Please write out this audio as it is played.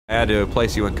I had to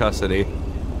place you in custody.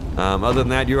 Other than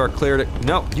that, you are clear to-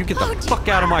 No, you get the fuck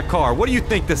out of my car. What do you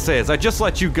think this is? I just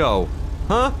let you go.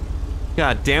 Huh?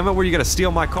 God damn it, were you gonna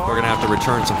steal my car? We're gonna have to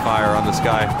return some fire on this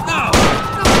guy. No! No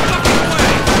fucking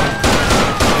way!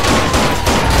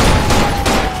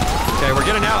 Okay, we're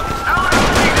getting out.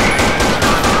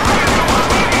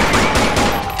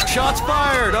 Shots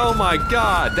fired! Oh my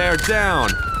god, they're down.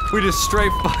 We just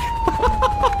straight fucking...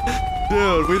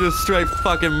 Dude, we just straight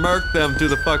fucking murked them to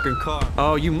the fucking car.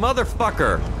 Oh, you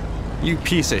motherfucker. You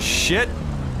piece of shit.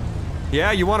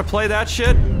 Yeah, you wanna play that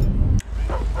shit?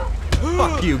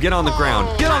 Fuck you, get on the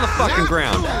ground. Get on the fucking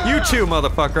ground. You too,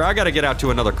 motherfucker. I gotta get out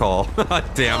to another call.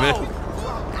 Damn it.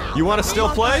 You wanna still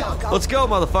play? Let's go,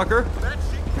 motherfucker.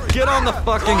 Get on the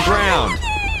fucking ground.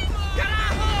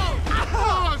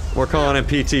 We're calling in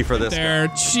PT for this. They're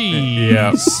cheese.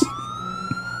 Yes.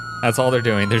 That's all they're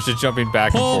doing. They're just jumping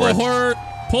back and forth.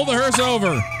 Pull the hearse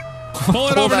over. Pull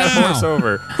it Pull over that now. horse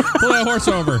over. Pull that horse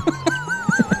over.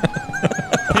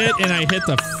 Hit, and I hit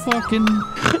the fucking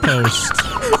post.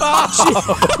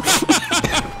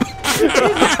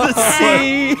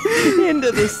 Into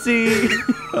the sea.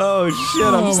 Oh shit!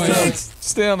 I'm stuck.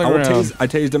 Stay on the ground. I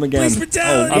tased him again. Please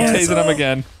brutality. I'm tasing him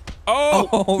again.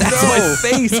 Oh, That's my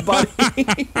face, buddy.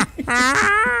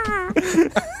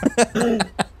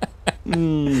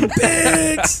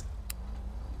 Pigs.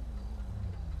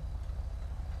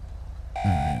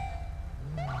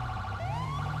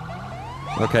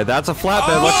 Okay, that's a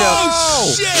flatbed. Look out.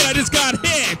 Oh shit! I just got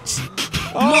hit.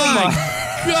 Oh my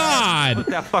god! Put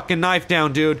that fucking knife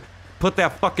down, dude. Put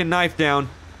that fucking knife down.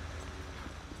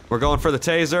 We're going for the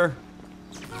taser.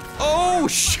 Oh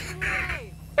shit!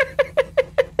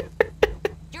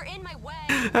 You're in my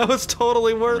way. That was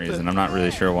totally worth it. I'm not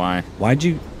really sure why. Why'd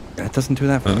you? That doesn't do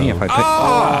that for me. If I pick.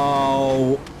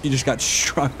 Oh, you just got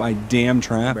struck by damn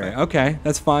traffic. Okay,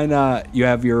 that's fine. You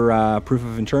have your proof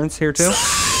of insurance here too.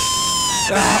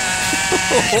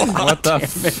 What the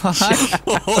fuck?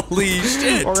 Holy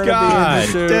shit! We're gonna God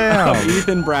be in the damn.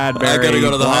 Ethan Bradbury. I gotta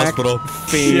go to the Black hospital.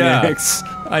 Phoenix.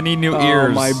 I need new Oh,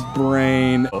 ears. my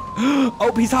brain.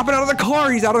 Oh, he's hopping out of the car.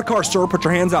 He's out of the car. Sir, put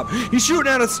your hands up. He's shooting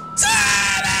at us.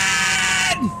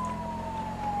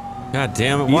 God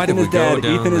damn it! Why did we go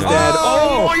down Ethan is there? dead.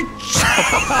 Oh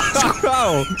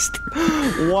Oh,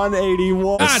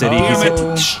 181. God City,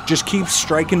 damn just keep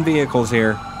striking vehicles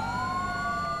here.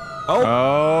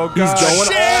 Oh, He's God.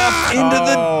 going off into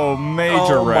the. Oh,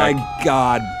 major wreck. my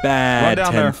God, bad. Run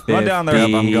down there. Run down there.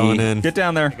 Yep, I'm going in. Get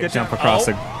down there. Get jump across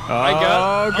the. I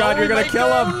got. Oh, God, you're gonna kill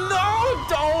him. No,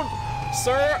 don't,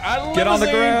 sir. I Get on the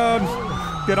ground.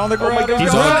 Get on the ground. my God.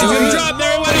 He's gonna drop.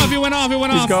 There, he went off. He went off. He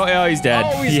went off. Oh, he's dead.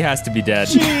 Oh, he has to be dead.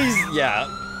 Jeez. Yeah.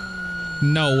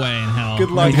 No way in hell.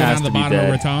 Good luck. He's He has on the to be bottom of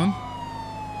dead. Raton.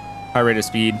 High rate of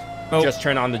speed. Oh. Just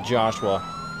turn on to Joshua.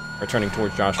 Or turning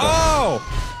towards Joshua. Oh!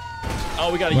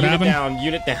 Oh, we got a What unit happened? down.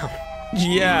 Unit down.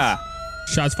 Yeah.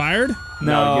 Shots fired.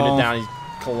 No, unit down. He's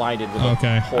collided with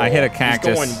Okay. a pole. I hit a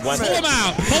cactus. He's going west. Pull him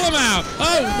out. Pull him out.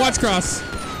 Oh, watch cross.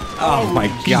 Oh my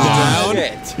He's God.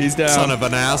 down. He's down. Son of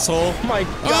an asshole. Oh my Oh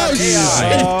God. shit!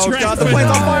 Oh, God, the Traffic. plane's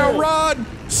on fire. Run!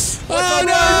 Oh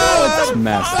That's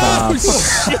messed no! up. Shit!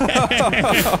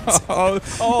 Oh,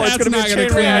 it's That's going to be not a gonna chain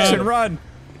clean reaction. up. Run.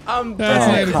 I'm That's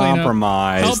not dead. gonna clean up.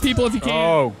 Compromised. Help people if you can.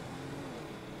 Oh.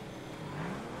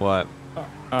 What? What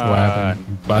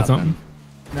happened? Buy something?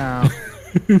 No.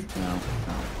 No.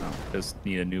 Just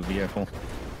need a new vehicle.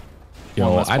 Yo,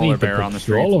 One less I polar need to bear on the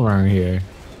street. patrol around here.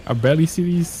 I barely see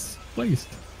these placed.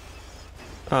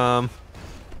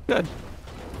 Good.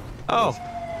 Oh.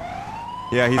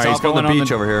 Yeah, he's Alright, he's off on the going on beach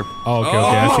the- over here. Oh, okay, okay.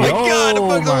 I Oh see. my God! The Oh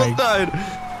bug's almost my died.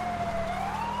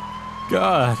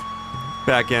 God.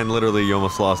 Back end, literally, you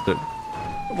almost lost it.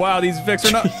 Wow, these Vics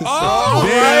are not. Oh!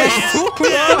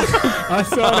 I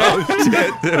saw that.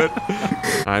 Shit, dude.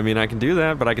 I mean, I can do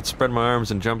that, but I could spread my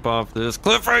arms and jump off this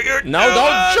cliff right here. No,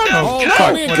 don't jump. Oh, No.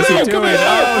 come here, What is come he here, doing? come here.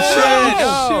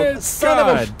 Oh, shit. shit. Son of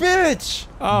a bitch.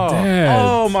 Oh. Dad.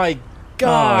 Oh my Oh,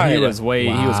 God. he was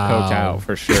coked out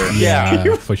for sure.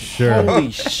 Yeah, for sure. Holy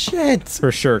shit.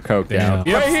 For sure coked Damn. out.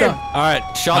 Right here. All right,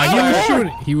 shots He was fired.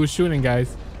 shooting. He was shooting,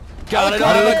 guys. Got it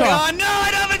out of the gun. No,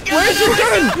 I don't have a gun. Where's your gun?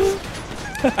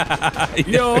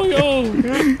 Yo.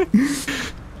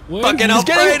 Fucking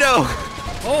Alfredo.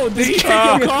 Oh, did he take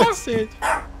your car?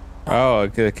 Oh,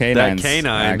 the canines. That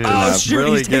canine acting is up. shoot,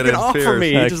 really he's taking getting off fierce. from me.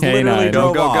 He That just literally canine.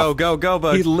 drove Go, off. go,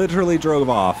 bud. He literally drove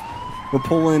off. We're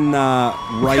pulling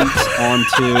right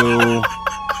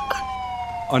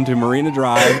onto Marina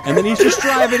Drive, and then he's just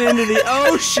driving into the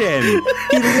ocean.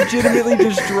 He legitimately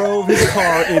just drove his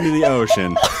car into the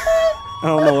ocean. I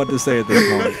don't know what to say at this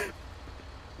point.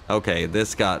 Okay,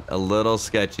 this got a little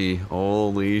sketchy.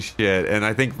 Holy shit. And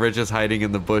I think Rich is hiding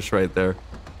in the bush right there.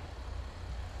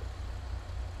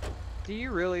 Do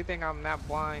you really think I'm that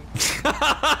blind?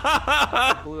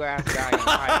 Blue ass guy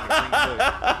hiding in the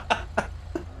green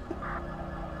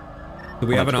bush.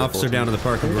 We have an officer down in the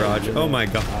parking garage. Oh my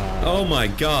god. Oh my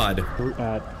god.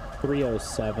 At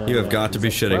 307. You have got to be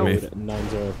shitting me.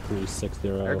 90360.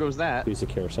 There goes that. Please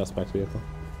secure suspect vehicle.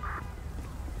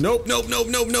 Nope, nope, nope,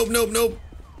 nope, nope, nope, nope.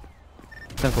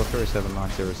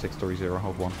 10-4-37-90630,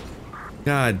 hold one.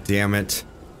 God damn it.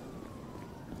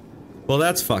 Well,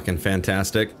 that's fucking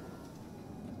fantastic.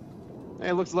 Hey,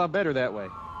 it looks a lot better that way.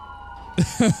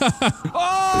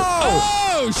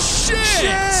 Oh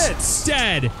shit!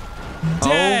 Dead.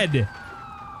 Dead.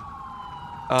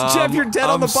 Jeff, you're dead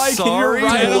on the bike and you're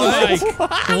right. Dead on the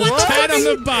bike. Dead on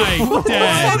the bike. Dead.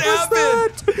 What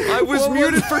happened? I was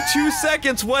muted for 2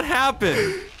 seconds. What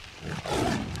happened?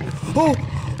 Oh!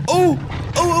 Oh!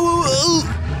 Oh! Oh!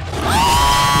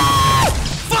 Oh!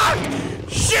 Fuck!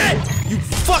 Shit! You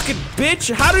fucking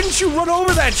bitch! How didn't you run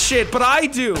over that shit? But I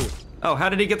do. Oh, how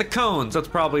did he get the cones? That's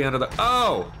probably under the.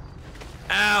 Oh!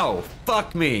 Ow!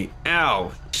 Fuck me!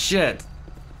 Ow! Shit!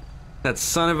 That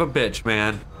son of a bitch,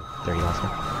 man. There you are,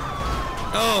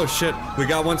 Oh shit. We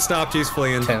got one stopped. He's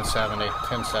fleeing. 1070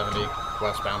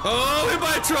 westbound. Oh, hit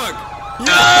by a truck!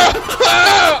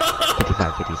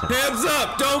 55-57. Hands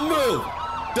up! Don't move!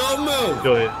 Don't move!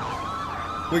 Go ahead.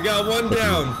 We got one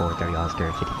down. 430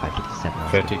 Oscar,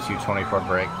 55-57. 5224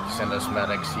 break. Send us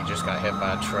medics. He just got hit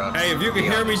by a truck. Hey, if you can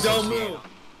hear me, don't move.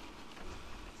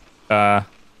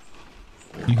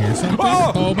 You hear something?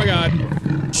 Oh my god.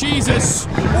 Jesus.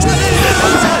 Where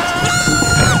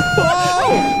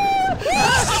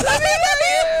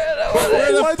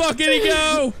the fuck did he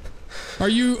go? Are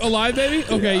you alive, baby?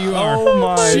 Okay, you are. Oh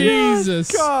my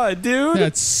Jesus. God, dude.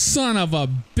 That son of a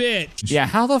bitch. Yeah,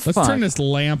 how the fuck? Let's turn this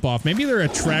lamp off. Maybe they're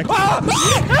attracted.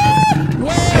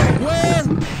 Where?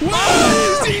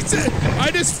 Jesus.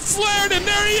 I just flared him.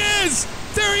 There he is.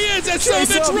 There he is. That son of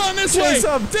a bitch. Run this way.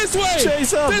 This way.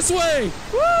 Chase him. This way.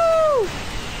 Woo.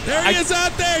 There he is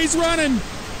out there. He's running.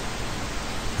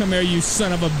 Come here, you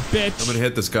son of a bitch. I'm gonna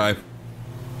hit this guy.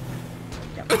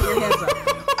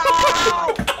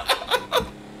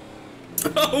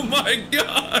 Oh my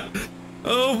god!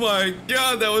 Oh my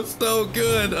god, that was so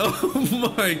good!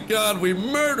 Oh my god, we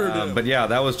murdered him! But yeah,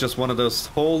 that was just one of those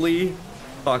holy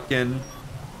fucking.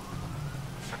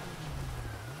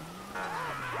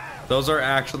 Those are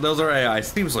AI.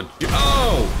 Seems like.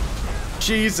 Oh!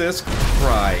 Jesus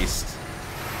Christ.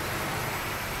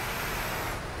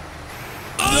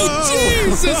 Oh,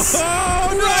 Jesus!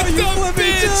 Wreck the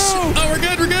bitch! Oh, we're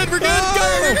good. Go!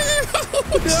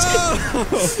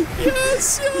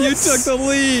 Yes! You took the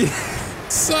lead.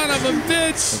 Son of a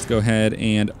bitch! Let's go ahead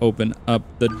and open up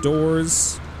the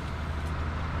doors.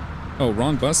 Oh,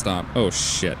 wrong bus stop. Oh,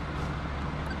 shit.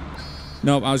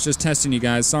 Nope, I was just testing you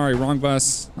guys. Sorry, wrong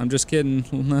bus. I'm just kidding.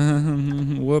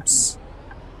 Whoops.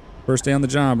 First day on the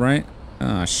job, right?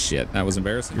 Ah, shit. That was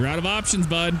embarrassing. You're out of options,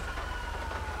 bud.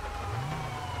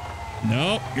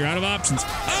 Nope, you're out of options.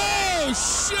 Oh,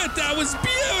 shit, that was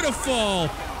beautiful!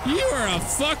 You are a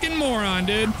fucking moron,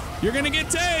 dude. You're gonna get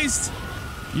tased.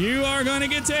 You are gonna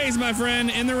get tased, my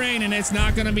friend, in the rain, and it's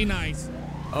not gonna be nice.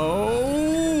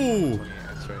 Oh!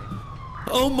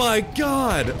 Oh my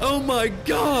god! Oh my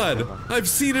god! I've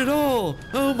seen it all!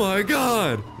 Oh my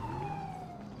god!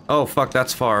 Oh fuck,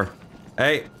 that's far.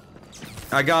 Hey,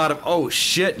 I got him. Oh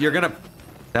shit, you're gonna.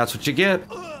 That's what you get.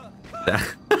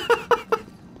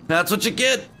 That's what you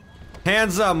get.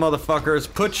 Hands up, motherfuckers.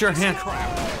 Put your hand.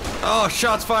 Oh,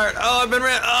 shots fired. Oh, I've been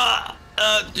ran.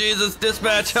 Jesus,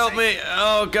 dispatch, help me.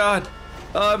 Oh god.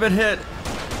 Oh, I've been hit.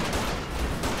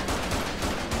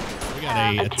 We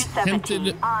got a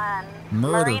attempted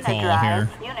murder call here.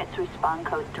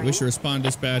 Wish to respond,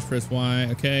 dispatch, press Y.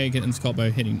 Okay, get this call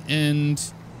by hitting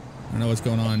end. I don't know what's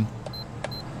going on.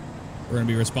 We're gonna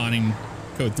be responding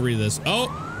code 3 to this. Oh!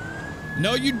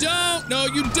 No, you don't! No,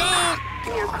 you don't!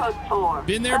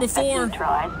 Been there before.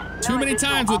 Too many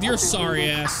times with your sorry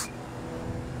ass.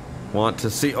 Want to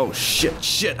see? Oh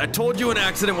shit! I told you an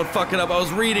accident would fuck it up. I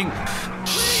was reading.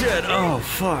 Shit! Oh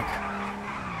fuck!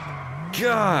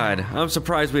 God, I'm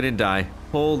surprised we didn't die.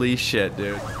 Holy shit,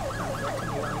 dude!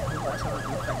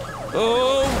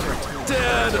 Oh,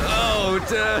 dead! Oh,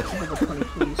 dead!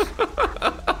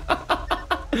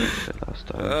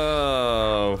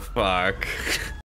 Oh fuck!